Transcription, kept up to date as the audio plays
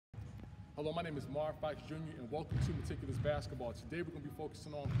Hello, my name is Marv Fox Jr. and welcome to Meticulous Basketball. Today we're going to be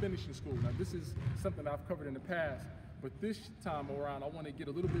focusing on finishing school. Now this is something I've covered in the past, but this time around I want to get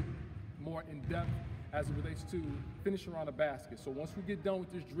a little bit more in depth as it relates to finishing around the basket. So once we get done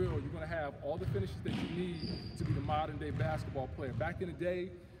with this drill, you're going to have all the finishes that you need to be the modern day basketball player. Back in the day,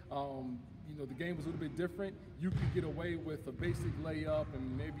 the game was a little bit different. You could get away with a basic layup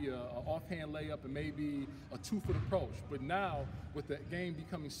and maybe a offhand layup and maybe a 2-foot approach. But now, with the game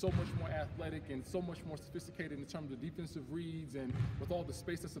becoming so much more athletic and so much more sophisticated in terms of defensive reads and with all the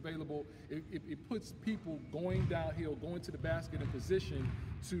space that's available, it puts people going downhill, going to the basket in position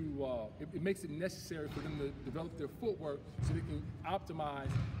to, it makes it necessary for them to develop their footwork so they can optimize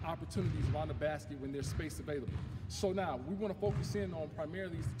opportunities around the basket when there's space available. So now, we want to focus in on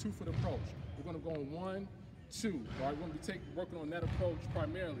primarily the 2-foot approach. We're going to go in 1, 2. All right, we're going to be working on that approach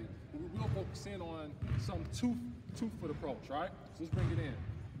primarily. But we will focus in on some two-foot approach, right? So let's bring it in.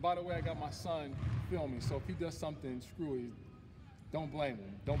 By the way, I got my son filming, so if he does something screwy, don't blame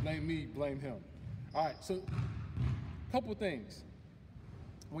him. Don't blame me, blame him. All right, so a couple things.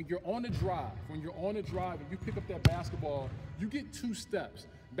 When you're on a drive, and you pick up that basketball, you get 2 steps.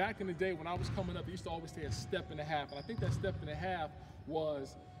 Back in the day when I was coming up, they used to always say a step and a half. And I think that step and a half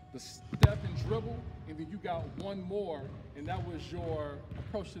was the step and dribble, and then you got one more, and that was your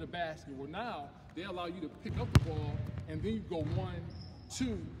approach to the basket. Well, now they allow you to pick up the ball, and then you go 1,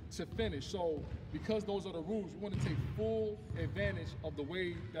 2 to finish. So because those are the rules, we want to take full advantage of the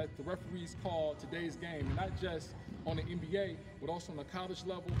way that the referees call today's game, and not just on the NBA, but also on the college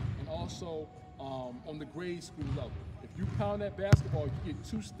level and also on the grade school level. If you pound that basketball, you get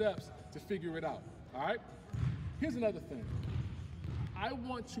 2 steps to figure it out, all right? Here's another thing. I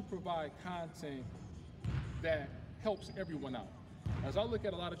want to provide content that helps everyone out. As I look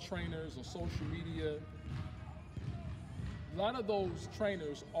at a lot of trainers on social media, a lot of those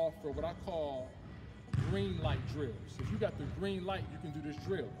trainers offer what I call green light drills. If you got the green light, you can do this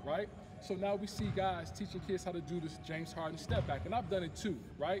drill, right? So now we see guys teaching kids how to do this James Harden step back, and I've done it too,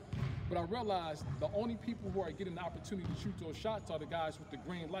 right? But I realized the only people who are getting the opportunity to shoot those shots are the guys with the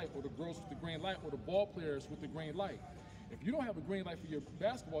green light, or the girls with the green light, or the ball players with the green light. If you don't have a green light for your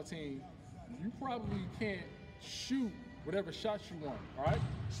basketball team, you probably can't shoot whatever shots you want, all right?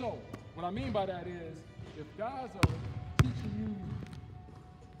 So what I mean by that is, if guys are teaching you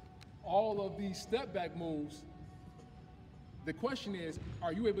all of these step back moves, the question is,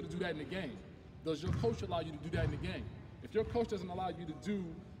 are you able to do that in the game? Does your coach allow you to do that in the game? If your coach doesn't allow you to do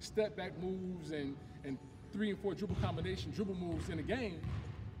step back moves and 3 and 4 dribble moves in the game,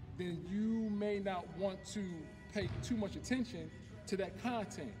 then you may not want to pay too much attention to that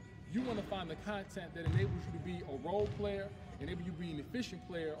content. You want to find the content that enables you to be a role player, enable you to be an efficient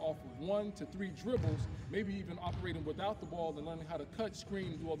player off of 1 to 3 dribbles, maybe even operating without the ball and learning how to cut,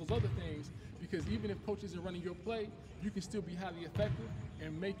 screen, and do all those other things. Because even if coaches are running your play, you can still be highly effective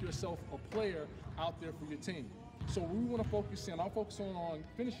and make yourself a player out there for your team. So we want to focus in. I'll focus on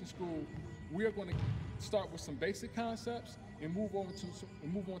finishing school. We are going to start with some basic concepts and move on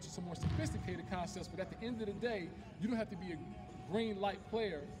to some more sophisticated concepts. But at the end of the day, you don't have to be a green light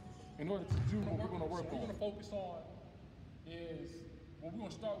player in order to do what we're going to work on. What we're going to focus on is, well, we're going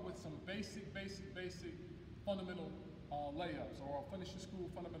to start with some basic fundamental layups, or finishing school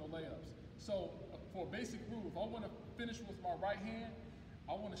fundamental layups. So for a basic rule, if I want to finish with my right hand,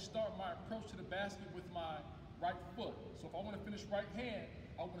 I want to start my approach to the basket with my right foot. So if I want to finish right hand,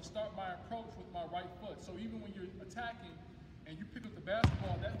 I want to start my approach with my right foot. So even when you're attacking and you pick up the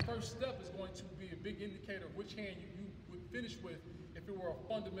basketball, that first step is going to be a big indicator of which hand you would finish with if it were a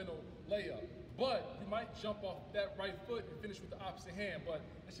fundamental layup. But you might jump off that right foot and finish with the opposite hand. But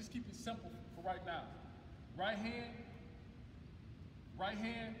let's just keep it simple for right now. Right hand,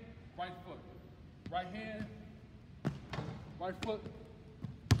 right foot. Right hand, right foot,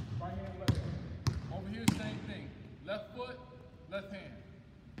 right hand, left hand. Over here, same thing. Left foot, left hand.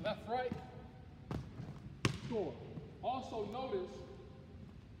 Left, right, score. Also notice,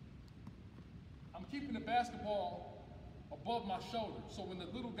 I'm keeping the basketball above my shoulder. So when the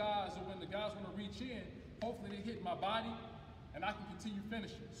little guys, or when the guys want to reach in, hopefully they hit my body and I can continue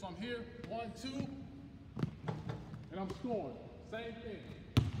finishing. So I'm here, 1, 2, and I'm scoring. Same thing.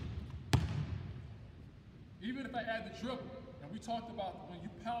 Even if I add the dribble, and we talked about when you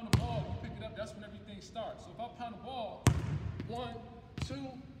pound the ball, you pick it up, that's when everything starts. So if I pound the ball, 1, 2,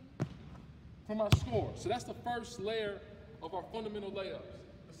 for my score. So that's the first layer of our fundamental layups.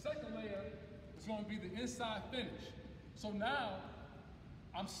 The second layer is going to be the inside finish. So now,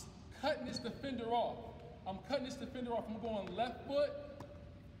 I'm cutting this defender off. I'm going left foot,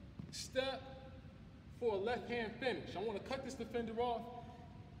 step, for a left-hand finish. I want to cut this defender off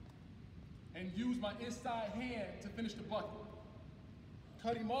and use my inside hand to finish the bucket.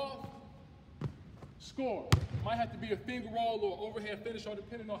 Cut him off, score. Might have to be a finger roll or overhead finish, or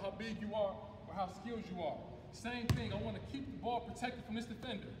depending on how big you are or how skilled you are. Same thing, I want to keep the ball protected from this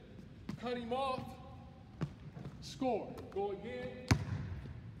defender. Cut him off, score. Go again.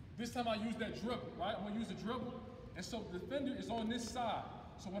 This time I use that dribble, right? I'm going to use the dribble, and so the defender is on this side.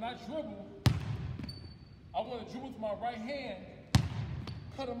 So when I dribble, I want to dribble with my right hand,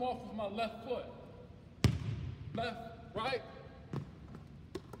 cut him off with my left foot. Left, right.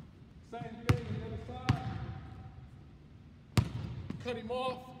 Same thing on the other side. Cut him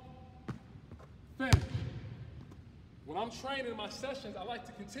off, finish. When I'm training in my sessions, I like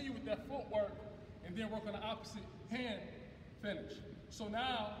to continue with that footwork and then work on the opposite hand finish. So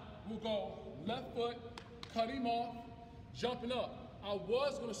now we'll go left foot, cut him off, jumping up. I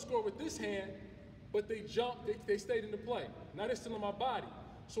was going to score with this hand, but they jumped, they stayed in the play. Now they're still on my body.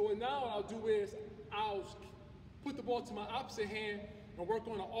 So now what I'll do is I'll put the ball to my opposite hand and work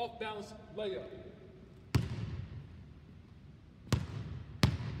on an off-balance layup.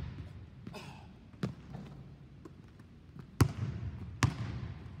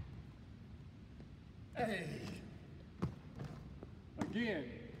 Hey. Again,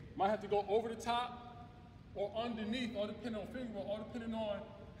 might have to go over the top or underneath, or depending on finger roll, or depending on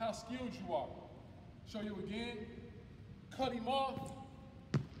how skilled you are. Show you again. Cut him off.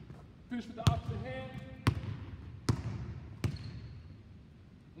 Finish with the opposite hand.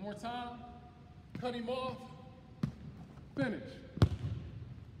 One more time. Cut him off. Finish.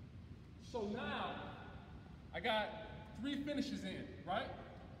 So now, I got 3 finishes in, right?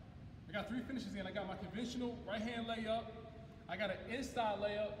 I got 3 finishes in. I got my conventional right hand layup. I got an inside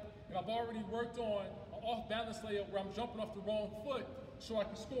layup. And I've already worked on an off-balance layup where I'm jumping off the wrong foot so I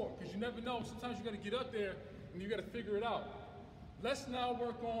can score. Because you never know. Sometimes you got to get up there and you got to figure it out. Let's now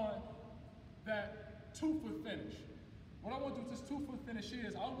work on that 2-foot finish. What I want to do with this 2-foot finish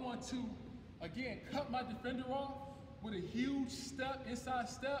is I want to, again, cut my defender off with a huge step, inside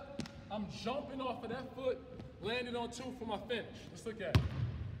step. I'm jumping off of that foot, landing on 2 for my finish. Let's look at it.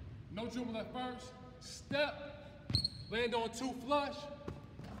 No dribble at first. Step, land on 2 flush,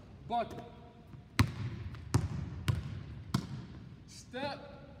 bucket. Step,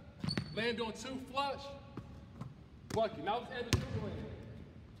 land on 2 flush, bucket. Now let's add the dribble in.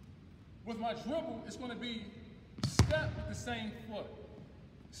 With my dribble, it's going to be step with the same foot.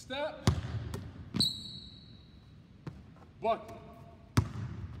 Step, bucket.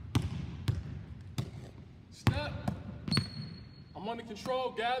 Step, I'm under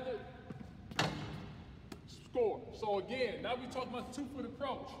control, gather, score. So again, now we're talking about the 2-foot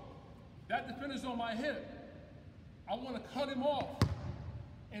approach. That defender's on my hip. I want to cut him off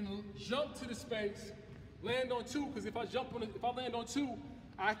and jump to the space, land on 2, because if I land on 2,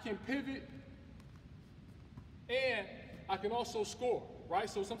 I can pivot and I can also score, right?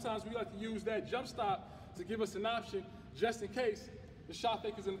 So sometimes we like to use that jump stop to give us an option just in case the shot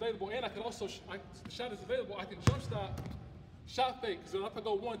fake isn't available. And I can also, the shot is available, I can jump stop, shot fake, because if I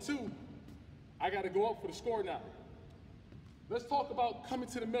go 1-2, I got to go up for the score now. Let's talk about coming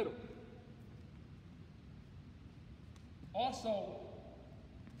to the middle. Also,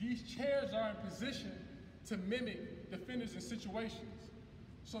 these chairs are in position to mimic defenders in situations.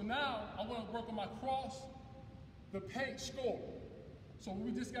 So now I want to work on my cross, the paint, score. So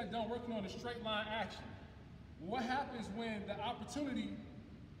we just got done working on the straight line action. What happens when the opportunity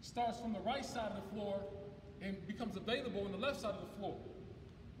starts from the right side of the floor and becomes available on the left side of the floor?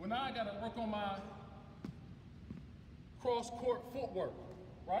 Well, now I got to work on my cross-court footwork,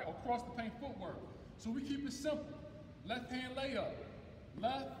 right? Or cross the paint footwork. So we keep it simple. Left hand layup.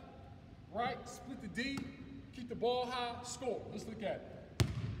 Left, right, split the D, keep the ball high, score. Let's look at it.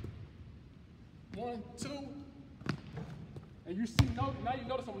 1, 2. And you see, now you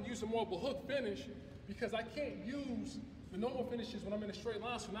notice I'm using more of a hook finish because I can't use the normal finishes when I'm in a straight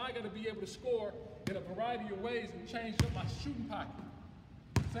line. So now I got to be able to score in a variety of ways and change up my shooting pocket.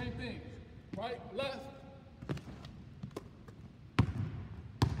 Same thing. Right, left.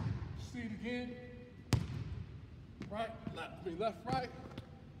 See it again. Right, left, right.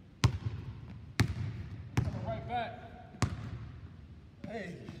 Coming right back.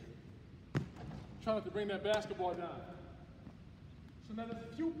 Hey. Trying not to bring that basketball down. So now there's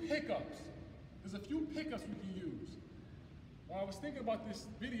a few pickups. There's a few pickups we can use. When I was thinking about this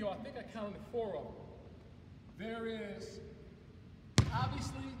video, I think I counted 4 of them. There is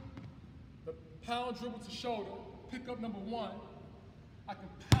obviously the pound dribble to shoulder, pickup number 1. I can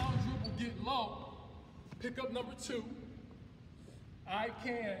pound dribble, get low, pickup number 2. I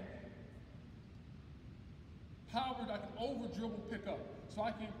can over dribble, pick up. So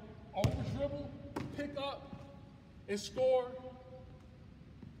I can over dribble, pick up, and score.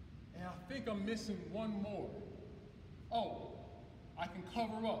 And I think I'm missing one more. Oh, I can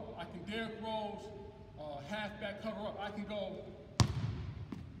cover up. I can Derrick Rose, halfback cover up. I can go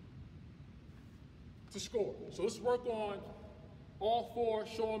to score. So let's work on all four,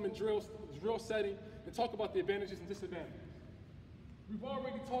 show them in drill setting, and talk about the advantages and disadvantages. We've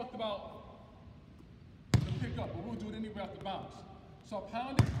already talked about the pickup, but we'll do it anyway off the bounce. So I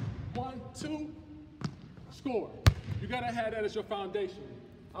pound it, 1, 2, score. You gotta have that as your foundation.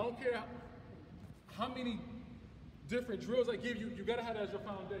 I don't care how many different drills I give you, you gotta have that as your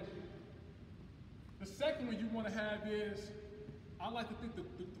foundation. The second one you wanna have is, I like to think the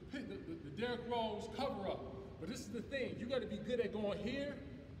Derrick Rose cover up. But this is the thing, you gotta be good at going here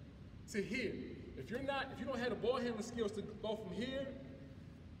to here. If you don't have the ball handling skills to go from here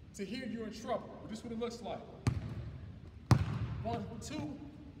to here, you're in trouble. But this is what it looks like. 1, 2,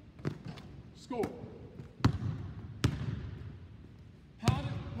 score. Pound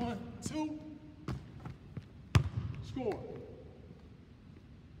it, 1, 2, score.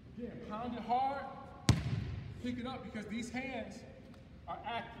 Again, pound it hard, pick it up because these hands are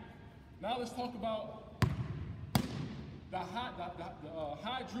active. Now let's talk about the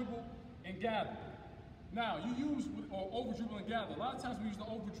high dribble and gather. Now, you use over dribble and gather. A lot of times we use the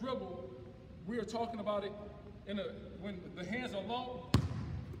over dribble, we are talking about it when the hands are low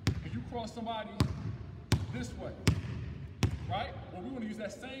and you cross somebody this way, right? Well, we want to use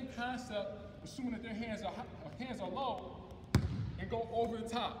that same concept, assuming that their hands are low, and go over the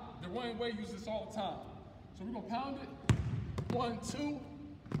top. The Ryan Way uses this all the time. So we're going to pound it, 1, 2,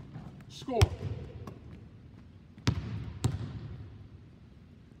 score.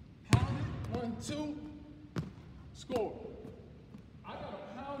 Pound it, 1, 2, score. I gotta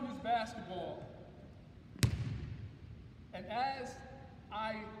pound this basketball, and as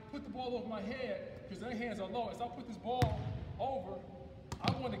I put the ball over my head, because their hands are low, as I put this ball over,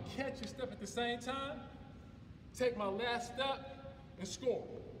 I want to catch and step at the same time, take my last step, and score.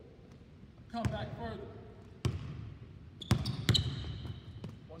 Come back further.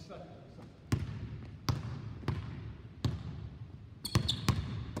 1 second.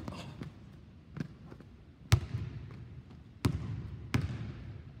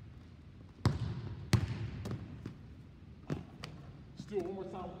 Let's do it one more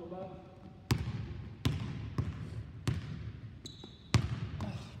time with the left.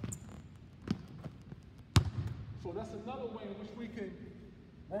 So that's another way in which we can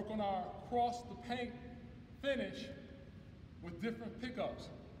work on our cross the paint finish with different pickups.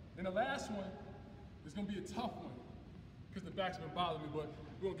 And the last one is going to be a tough one because the back's been bothering me, but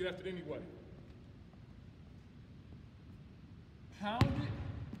we're going to get after it anyway. Pound it,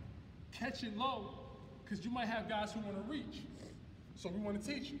 catch it low, because you might have guys who want to reach. So we want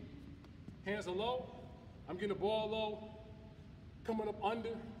to teach you. Hands are low, I'm getting the ball low, coming up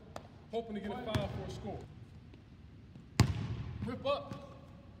under, hoping to get a foul for a score. Rip up.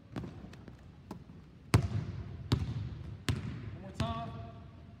 One more time.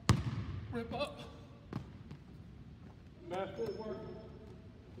 Rip up. Bad footwork.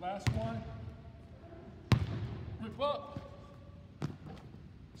 Last one. Rip up.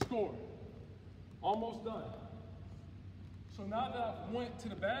 Score. Almost done. So now that I went to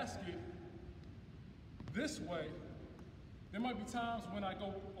the basket this way, there might be times when I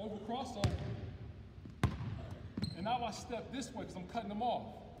go over crossover, and now I step this way because I'm cutting them off.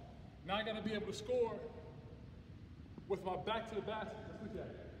 Now I got to be able to score with my back to the basket. Let's look at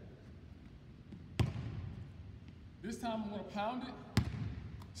it. This time I'm going to pound it,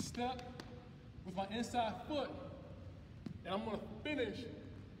 step with my inside foot, and I'm going to finish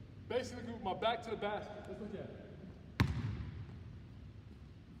basically with my back to the basket. Let's look at it.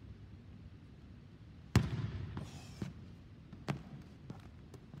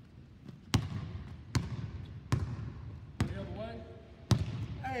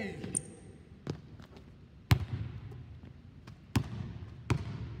 Hey.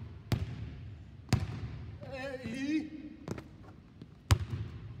 Hey.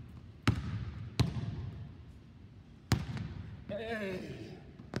 Hey.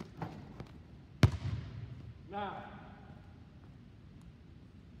 Now,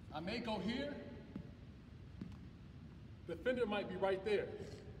 I may go here. The defender might be right there.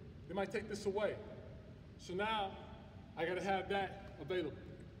 They might take this away. So now, I gotta have that available.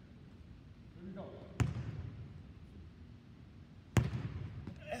 Here we go.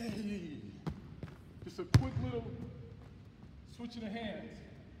 Hey. Just a quick little switch of the hands.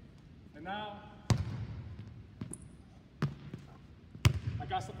 And now, I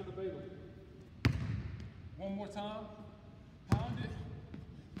got something available. One more time. Pound it.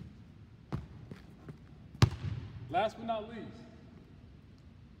 Last but not least,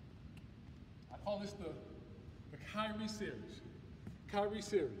 I call this the Kyrie series. Kyrie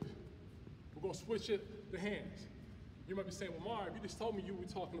series. We're gonna switch the hands. You might be saying, well, Marv, you just told me you were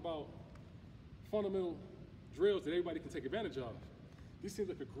talking about fundamental drills that everybody can take advantage of. This seems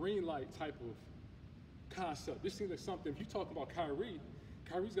like a green light type of concept. This seems like something, if you're talking about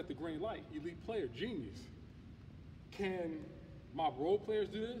Kyrie's got the green light, elite player, genius. Can my role players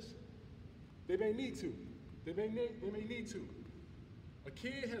do this? They may need to. They may need to. A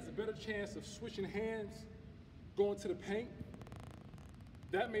kid has a better chance of switching hands, going to the paint.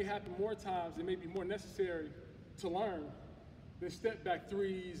 That may happen more times. It may be more necessary to learn than step back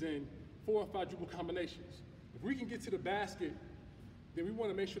threes and 4 or 5 dribble combinations. If we can get to the basket, then we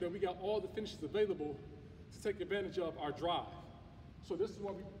want to make sure that we got all the finishes available to take advantage of our drive. So this is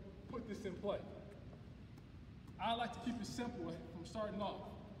why we put this in play. I like to keep it simple from starting off.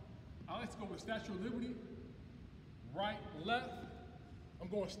 I like to go with Statue of Liberty, right, left. I'm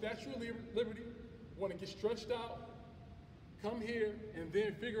going Statue of Liberty, want to get stretched out, come here, and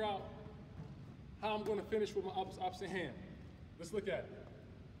then figure out how I'm going to finish with my opposite hand. Let's look at it.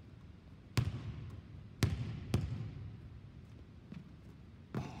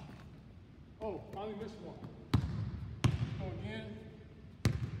 Oh, finally missed one. Go again.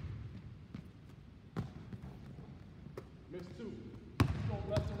 Missed 2. Let's go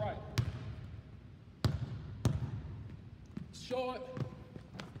left to right. Short,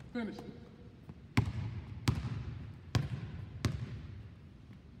 finish it.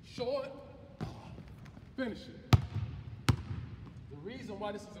 Short, finish it. The reason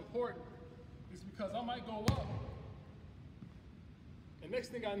why this is important is because I might go up, and next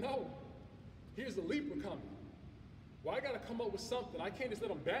thing I know, here's the leaper coming. Well, I gotta come up with something. I can't just let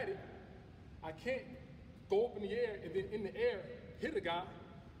them bat it. I can't go up in the air and then in the air hit a guy.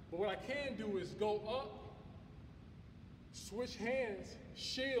 But what I can do is go up, switch hands,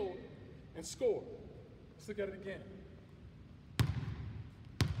 shield, and score. Let's look at it again.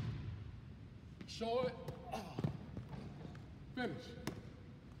 Short, finish.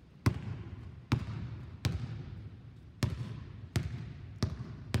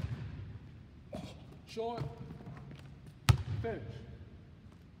 Short, finish.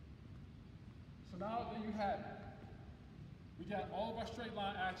 So now there you have it. We got all of our straight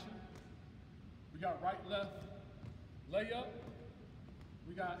line action. We got right, left, layup.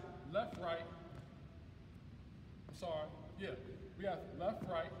 We got left, right. I'm sorry, yeah. We got left,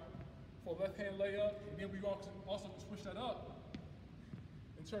 right for left hand layup, and then we also can switch that up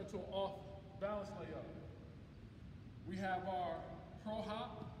and turn to an off balance layup. We have our pro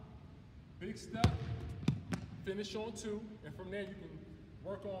hop, big step, finish on 2, and from there you can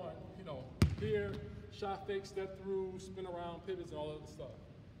work on, here, shot fake, step through, spin around, pivots, and all that other stuff.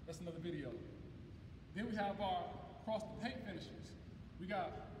 That's another video. Then we have our cross the paint finishes. We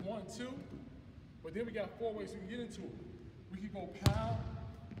got 1, 2, but then we got 4 ways we can get into it. We can go pound,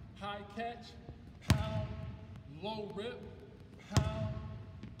 high catch, pound, low rip, pound,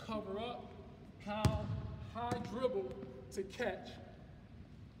 cover up, pound, high dribble to catch.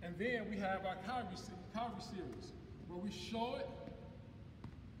 And then we have our Kyrie series, where we show it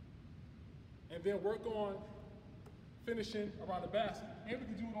and then work on finishing around the basket. And we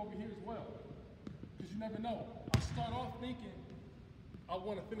can do it over here as well, because you never know. I start off thinking I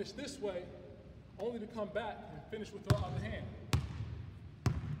want to finish this way, only to come back and finish with the other hand.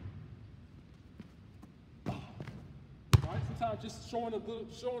 All right, sometimes just showing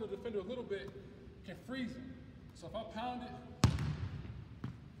the defender a little bit can freeze him. So if I pound it,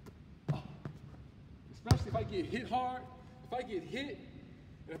 especially if I get hit hard, if I get hit,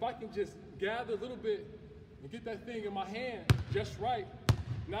 and if I can just gather a little bit and get that thing in my hand just right,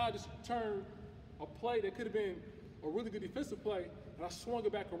 now I just turn a play that could have been a really good defensive play, and I swung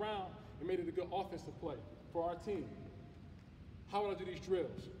it back around and made it a good offensive play for our team. How would I do these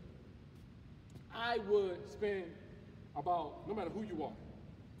drills? I would spend about, no matter who you are,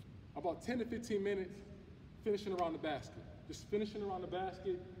 about 10 to 15 minutes finishing around the basket. Just finishing around the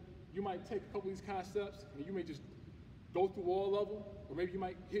basket. You might take a couple of these concepts and you may just go through all of them, or maybe you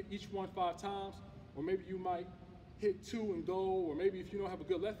might hit each one 5 times, or maybe you might hit 2 and go, or maybe if you don't have a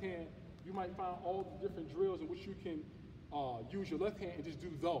good left hand, you might find all the different drills in which you can use your left hand and just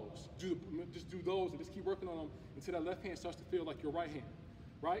do those. Just do those and just keep working on them until that left hand starts to feel like your right hand,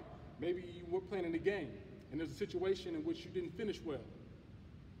 right? Maybe you were playing in the game and there's a situation in which you didn't finish well.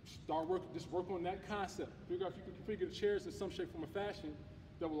 Just work on that concept. Figure out if you can configure the chairs in some shape, form, or fashion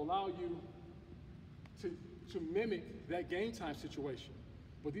that will allow you to mimic that game time situation.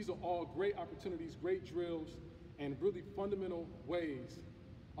 But these are all great opportunities, great drills, and really fundamental ways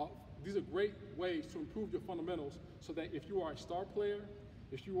of These are great ways to improve your fundamentals so that if you are a star player,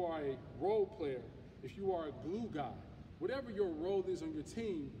 if you are a role player, if you are a glue guy, whatever your role is on your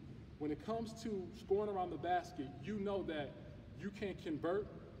team, when it comes to scoring around the basket, you know that you can convert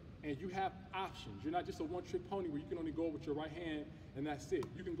and you have options. You're not just a one-trick pony where you can only go with your right hand and that's it.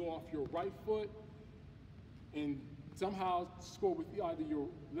 You can go off your right foot and somehow score with either your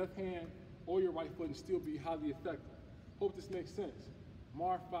left hand or your right foot and still be highly effective. Hope this makes sense.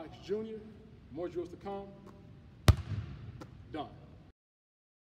 Marv Fox Jr., more drills to come. Done.